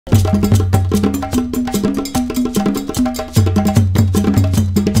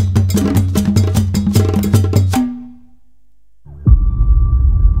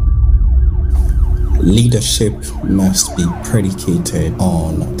Leadership must be predicated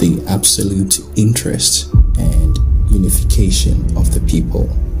on the absolute interest and unification of the people.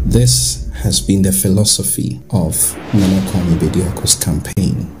 This has been the philosophy of Nana Kwame Bediako's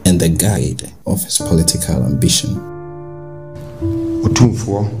campaign and the guide of his political ambition.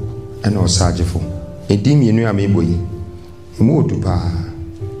 Otumfo and Osajefo. Edim yenu ameboyi. Emu otupa.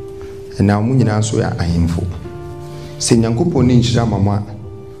 Na omunyina so ya ahemfo. Se Nyankopɔn ni nhyira mama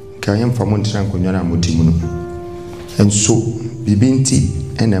ka yɛmfa mo ntena nkonnwa na motimu no. Enso bibi nti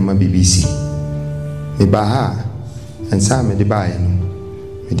ɛna ma BBC. Me ba ha ensa me de baaye no.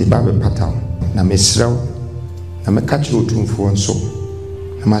 Me de ba be pataw na mesrew na me ka kyerɛ otumfo nso.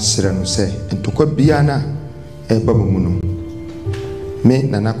 Na masrɛ no sɛ entokwa bia na ɛba mu no. Me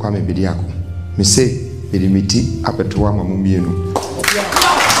Nana Kwame Bediako. Me say bedimiti apetoa ma mumienu.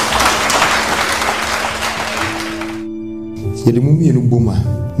 Yede mumienu boma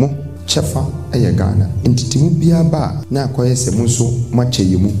mo chefa eye Ghana. Entitimu bia ba na akoye se mu so mache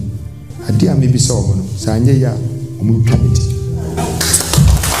yemu. Ade a mebisa omo no sa anye ya omu twamiti.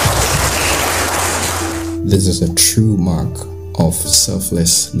 This is a true mark of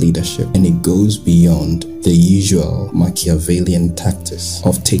selfless leadership, and it goes beyond the usual Machiavellian tactics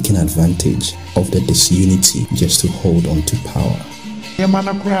of taking advantage of the disunity just to hold on to power.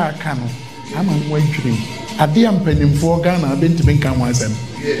 Yamana kura kano, ama mwadwiri. Adi ampenimfo Ghana bentimi nka mwansem.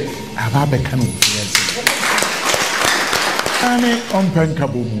 Ababe kano yes. Ane ompenka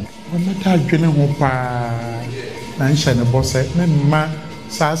bomu. Wamata adwene ho pa. Na nhye ne bose na mma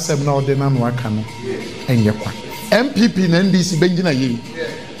sa asem na ode na no aka no enye kwa. MPP na NDC benjina yi.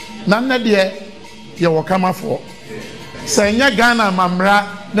 Na nne de ye wokamafo. Sanya Ghana mamra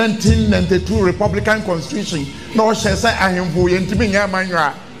 1992 Republican Constitution na o hye say ahemfo ye ntimi nya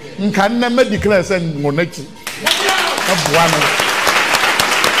manwa nka nna me declare say monarchy. Abuano.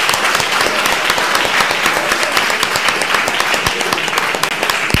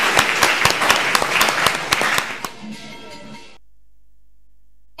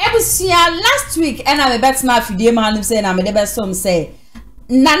 Last week, and I'm a better man for the man saying I'm the best some say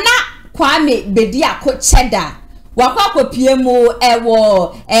Nana Kwame Bediako cheddar. Wakako PMO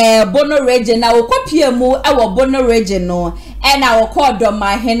Bono region now PMO Bono region no and I will call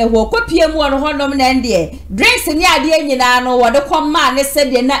Dormaahene who PMO and Honor Nandia. Drinks in the idea no what the command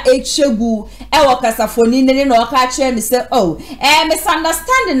said na H-Shagu Casafoni no catch and say oh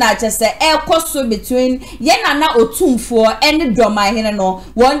misunderstanding that just say cost between Yenana Otumfo and Dormaahene no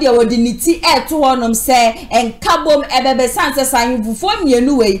one day would dignity to one say and Kabom Ebebe Sansa sign before me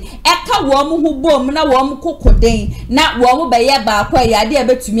anyway Eka warm who bomb na warm cocoa na wo be ye ba kwa ya de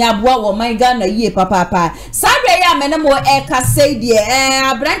betumi aboa wo man Ghana yie papa sabe ya menemo eka sei de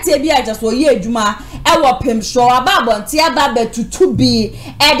abrante bi aja so ye adwuma e wo pemso ababonte aba betutu bi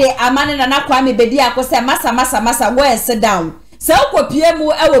e de amane Nana Kwame Bediako se masa go sit down se okopie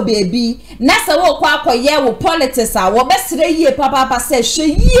mu e wo bebi na se wo kwa akoye wo politics a wo besere yie papa se hwe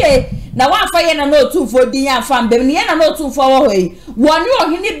yie na wanfa ye na no tumfo din anfa mbem ne ye na no tumfo wo hoyi woni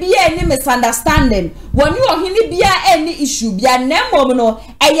ohini bia ni misunderstanding woni ohini bia any issue bia nemom no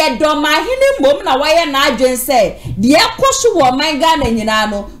eye Dormaahene mom na waye na adwen se de ekoso wo man Ghana nyina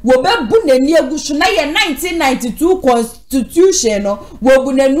no wo bebu nani agusu na ye 1992 constitution no wo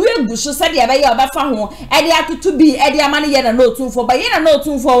bu nanu agusu se de be ye obafa ho e de atutu bi e de amane ye na no tumfo ba ye na no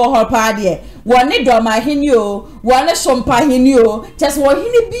tumfo wo ho pa de woni Dormaahene o woni Sompahene o tes wo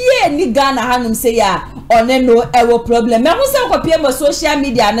hini bia ni Ghana hanum se ya one no ewo problem me hu se kopie mo social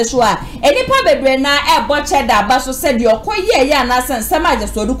media ne so a enipa bebre na e bo cheda ba so se de okoye ye na sensem aje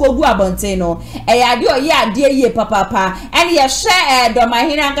so du kogu abonten no e ya de oye ade ye papa ene ye hwe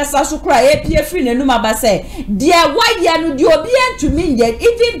Dormaahene ankasa so kra e pie free nenu maba se de waye no de obi antumi nje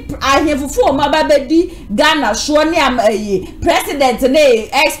even ahemfofo ma ba bedi Ghana so ne am president ne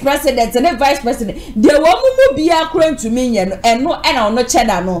ex president ne vice president de wo mu bia kra ntumi nye no eno ena ono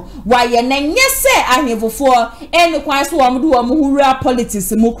cheda no waye na nye se ahemfofo eni kwan so wo mu do wo mu hura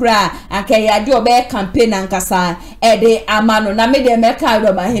politics mu kra anka ya de obe campaign ankasa e de amano na me de meka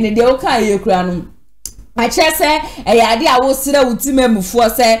Dormaahene de o kan ye kra no achese eyade a wo sira wutima mufuo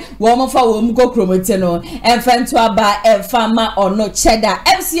se wo mofa wo mu kokromote no emfanto aba emfama ono cheda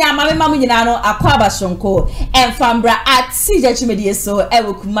MC amame mamu nyina no akwaba sonko emfambra ati jachimedie so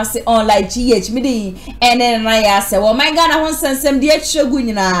ewokumase online GH midi ene na ya se wo man Ghana ho sensem de achegu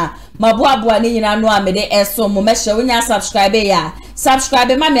nyina maboaboa ne nyina no amede eso mo mehye wonya subscribe ya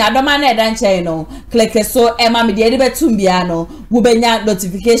subscribe ma me adoma na edan chen no click so e ma me de betum bia no wo benya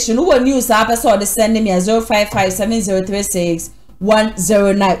notification wo news a person de send me 0557036109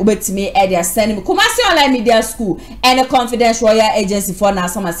 ubetimi e dey send me Kumasi Online Media School and a confidential royal agency for na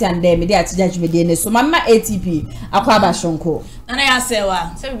samase and dem media tijaj media ne so mama ATP akwa bashonko Nana ya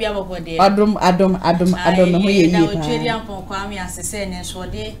sewa se bia boko de adom ho ye yi na otwedi ampon kwame asese ne so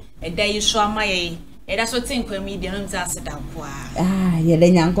de eda yi so amaye eda so tinkwa media no mza aseda kwa ye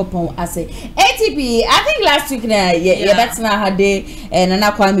le nyankopon ase ATP I think last week na ye betina hade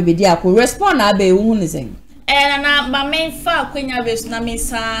Nana Kwame Bediako respond na be wu hu sen na ma menfa kwenya besu na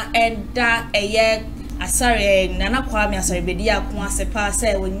mesa eda eye asare Nana Kwame asare Bediako asepa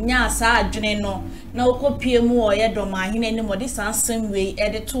se wonya asa adwene no na okopie mu o ye Dormaahene ni modi sansem we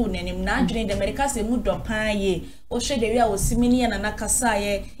editor nanim na adwene de America se mu dopan ye o hwede wi a osimini na nakasa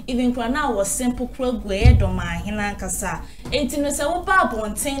ye even kwa na wo simple program ye Dormaahene kasa enti no se wo ba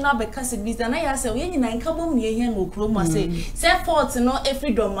bonten na be kasa biza na ya se wo nyina nka bom ye hia no kro mo se fault no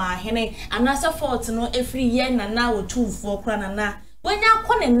every Dormaahene anasa fault no every ye na wo tufo kra na wanya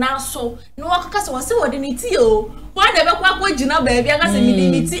kone na so no wakakasa wase wode ni ti o wa de be kwa gina ba bia kasa mi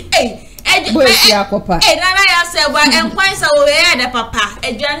ni ti Nana ya sewa enkwan sa wo ye de papa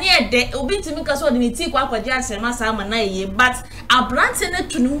aduane e de obi ntimi kaso de ni ti kwa kwaje asema sa ama na ye but abrante na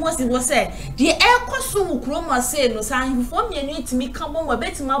tunu mo si wo se de ekoso wo kroma se no sa ahifo mienu itimi kan bo mo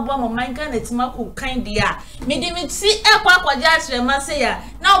betima bo mo manka na tima ko kan dia me de mi ti ekwa kwaje asema se ya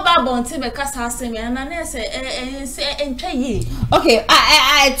na oba bonte be kasa asema na na se entwa ye okay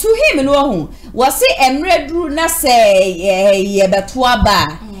I to him no ho wo se emredru na se ye beto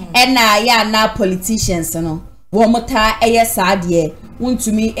aba ena ya na politicians no wo mota eye saade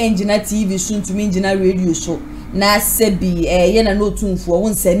wontumi engina TV so ntumi engina radio so na sebi ye na no tumfo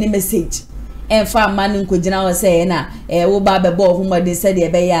won send message enfa man nkogina wo se na wo ba be bo ho mode se de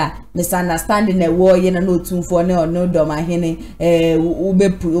be ya misunderstanding na wo ye na no tumfo ne no Dormaahene wo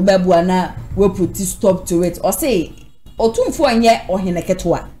bebu ana we put stop to it o say otumfo anye ohene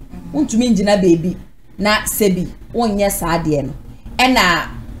ketwa wontumi engina baby na sebi wonye saade no ena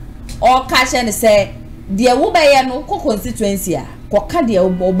o ka che ne se de wo be ye no ko constituency a ko ka de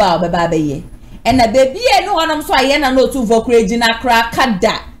wo ba be ye ena baby e no honom so aye na no tu vokura gina kra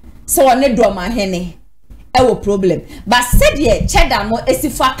kada se woni Dormaahene e wo problem but se de cheda no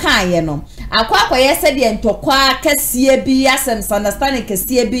esifa kan ye no akwa ye se de ntokwa kasie bi asem understanding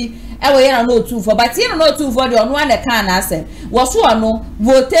kasie bi e wo ye na no tu for but ye na no tu for de ono na kan na asem wo so ono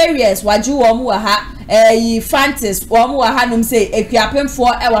votarians waju wo mu wa ha yi fantas wo mu wa hanum say ekwiapemfo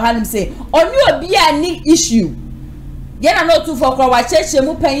e wa hanum say oni obi a ni issue ye na no tu for kwa wa cheche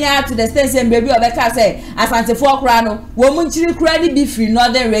mu panya to the sense baby obeka say asantefo okra no wo mu nchiri kura ni bi free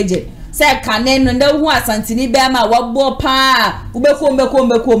northern region say kanen no nda hu asantini be ma wabo pa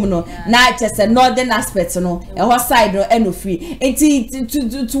ubekom no na chese northern aspect no e ho side no eno free enti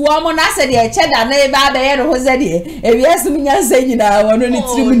to wo mo na say de cheda na e ba be ye no ho ze de e wiasum nyansa nyina wono ni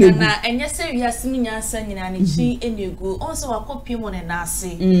tirimu ne na enye se wiasum nyansa nyina ne chi enego onso wakopie mo ne na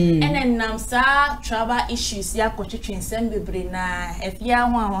ase enen nam sa travel issues ya kwotwetwe nsem bebre na efia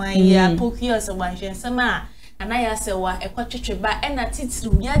ho ahwan ya pokio so banhwensem a anaya sewa ekwatwetwe ba ena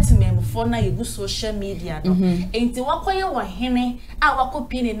titru yatimemfo na yegu social media no enti wakoye wahene a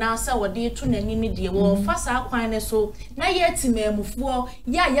wakopie ne na asa wode etu nani ne de wo fasa akwan ne so na yatimemfo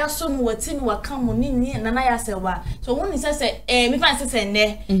ya so no watini wakamo ni anaya sewa so woni se mi fan se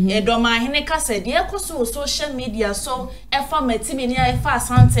ne Dormaahene ka se de ekoso social media so efa matimi ni efa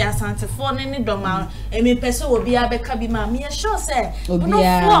asante fo ne Dormaahene mi pese obi abeka bi ma mi sure se no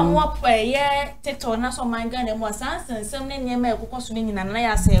fo mo ye TikTok na so manga mo sansensem ne nyema ekokoso ne nyina na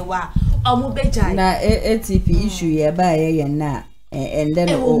ya sewa omo bejai na ATP issue ye ba ye na and then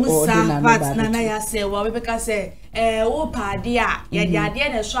na ya sewa we beka se wo paade a ye de ade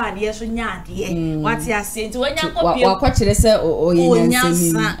na so ade so nya ade what ya say nti wonya kopie wa kwakire se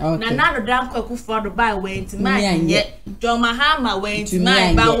oyenyansemi na na do dan kwaku for do by went man ye Dormaahene went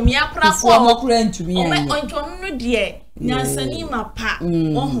man ba wo mi akra fo mo kura ntumi anye onto no de nyansani mapa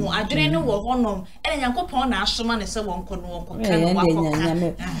ohu adwene ne wo honom ene Nyankopon na asoma ne se wonko no wonko kan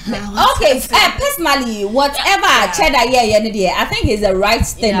wakoka okay personally whatever cheddar ye ne de I think is the right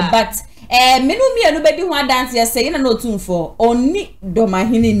thing but menu mi anu bedi ho dance ye say na no tumfo oni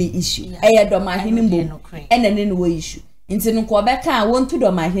Dormaahene ni issue Dormaahene mbom ene ne wo issue nti no ko beka wontu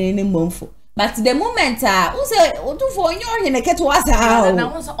Dormaahene ni mbomfo but the moment say otumfo onye ohene keto asa na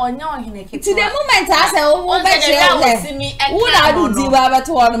won so onye ohene keto the moment say wo be che wo na do di ba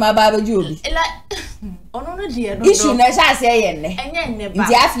beto no ma ba ba jobi ono no de no issue na sha say yen ne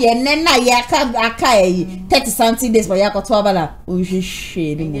nti afie ne na ya aka yi 30 something days for yakoto bala o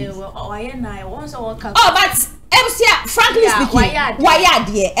hwehwe ni mu oye na once o ka but frankly speaking why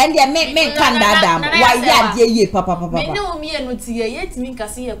adie and they make can that dam why adie ye papa me no me no tie ye timi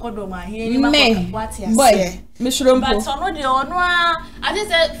kase ye Dormaahene ni makwa boy me shurumpo but ono de ono I just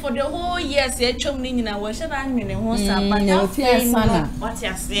said for the whole year say twom ni nyina wo hye na nwene ho sa but what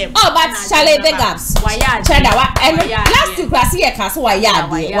you say but chale big ups cheddar last week class ye kase why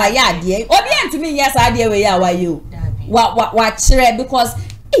adie obi antimi yes adie we ya why you wa kire because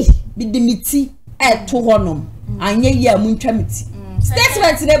be dimiti to honom anye ya muntwamiti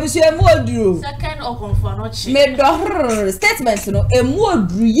statement na busu emu oduro second okonfo no chi me do statement no emu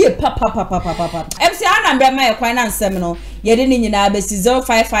oduro ye papa MC anambra ma ekwan na nsem no ye de ni nyina abesi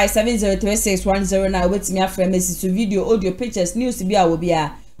 0557036109 na obetimi afra message to video audio pictures news bi a wo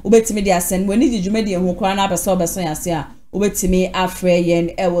bia obetimi de asend woni di dwumadi ho kora na abesa obeso yase a obetimi afra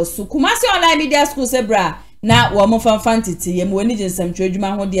yen ewo su Kumasi online media school sebra na wo mo fanfantiti ye mo woni jinsam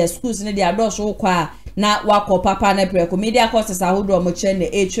twadwuma ho de schools ne de adoso kwa na wako papa na preko media courses ahodo mo che na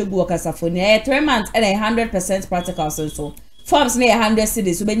echegu okasafo na 3 months and 100% practical so forms na 100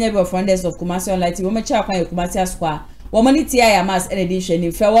 cedis ubenya be founders of Kumasi online wo mo che akwan Kumasi square wo mo ni tia ya mass edition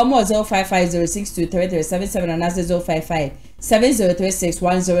ni fa wo mo 0550623377 and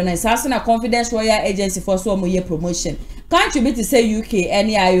 05570361009 sasana confidence royal agency for so mo ye promotion can't you be to say UK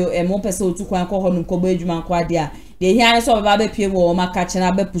NIO mo pese otukwan ko honum ko badwuma ko ade a de hian so baba be pie wo ma ka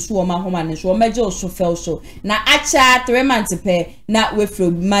chena be pusu wo ma homa ne so meje o so fel so na acha 3 months pe na we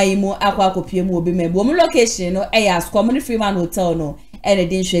from mai mu akwa akopie mu obi membo mo location no e ya Community Freeman Hotel no ene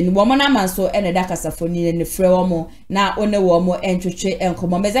din hwe ni wo mo na man so ene da kasafoni ne frɛ wo mo na one wo mo entwetwe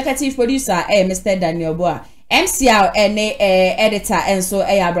enkomo executive producer Mr Daniel Boa MCR ene editor enso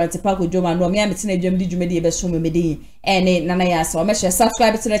Abrante Pako Joma no me ametena dwam di dwumadi e be so memedi ene nana ya so me share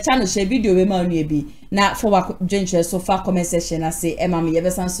subscribe to the channel share video we ma nu bi na for wa dwenche so fa comment section ase e ma me ye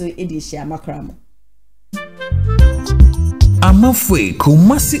be sanso edi share makramo Amafwe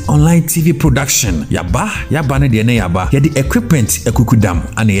Kumasi Online TV Production yaba ne de ne yaba yedi equipment ekukudam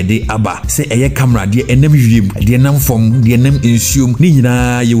ana yedi aba se eye camera de enam wiem de nam fom de enam ensuom ni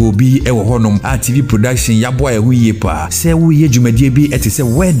nyina ye wo bi e wo honom a TV production yabo a hu ye pa se wo ye dwumadie bi etese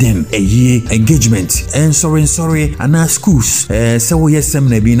wedding eye engagement and sorry ana schools se wo ye sem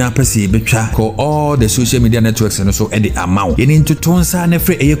na bi na pese betwa ko all the social media networks no so e de amaw ye ni ntotonsa na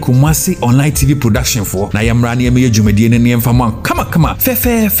fre eye Kumasi Online TV Production for na yamra na ye dwumadie ne Kama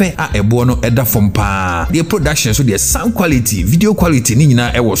fe a ebo no eda from pa the production so the sound quality video quality ni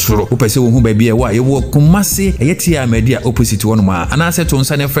nyina e wo soro wo pese wo hu ba bi e wa ye wo Kumasi eyetia media opposite one ma ana se to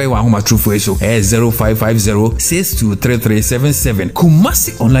nsa ne frɛ wa homa trufo so 0550623377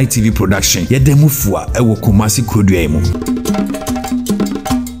 Kumasi Online TV Production ye demufua e wo Kumasi kodua mu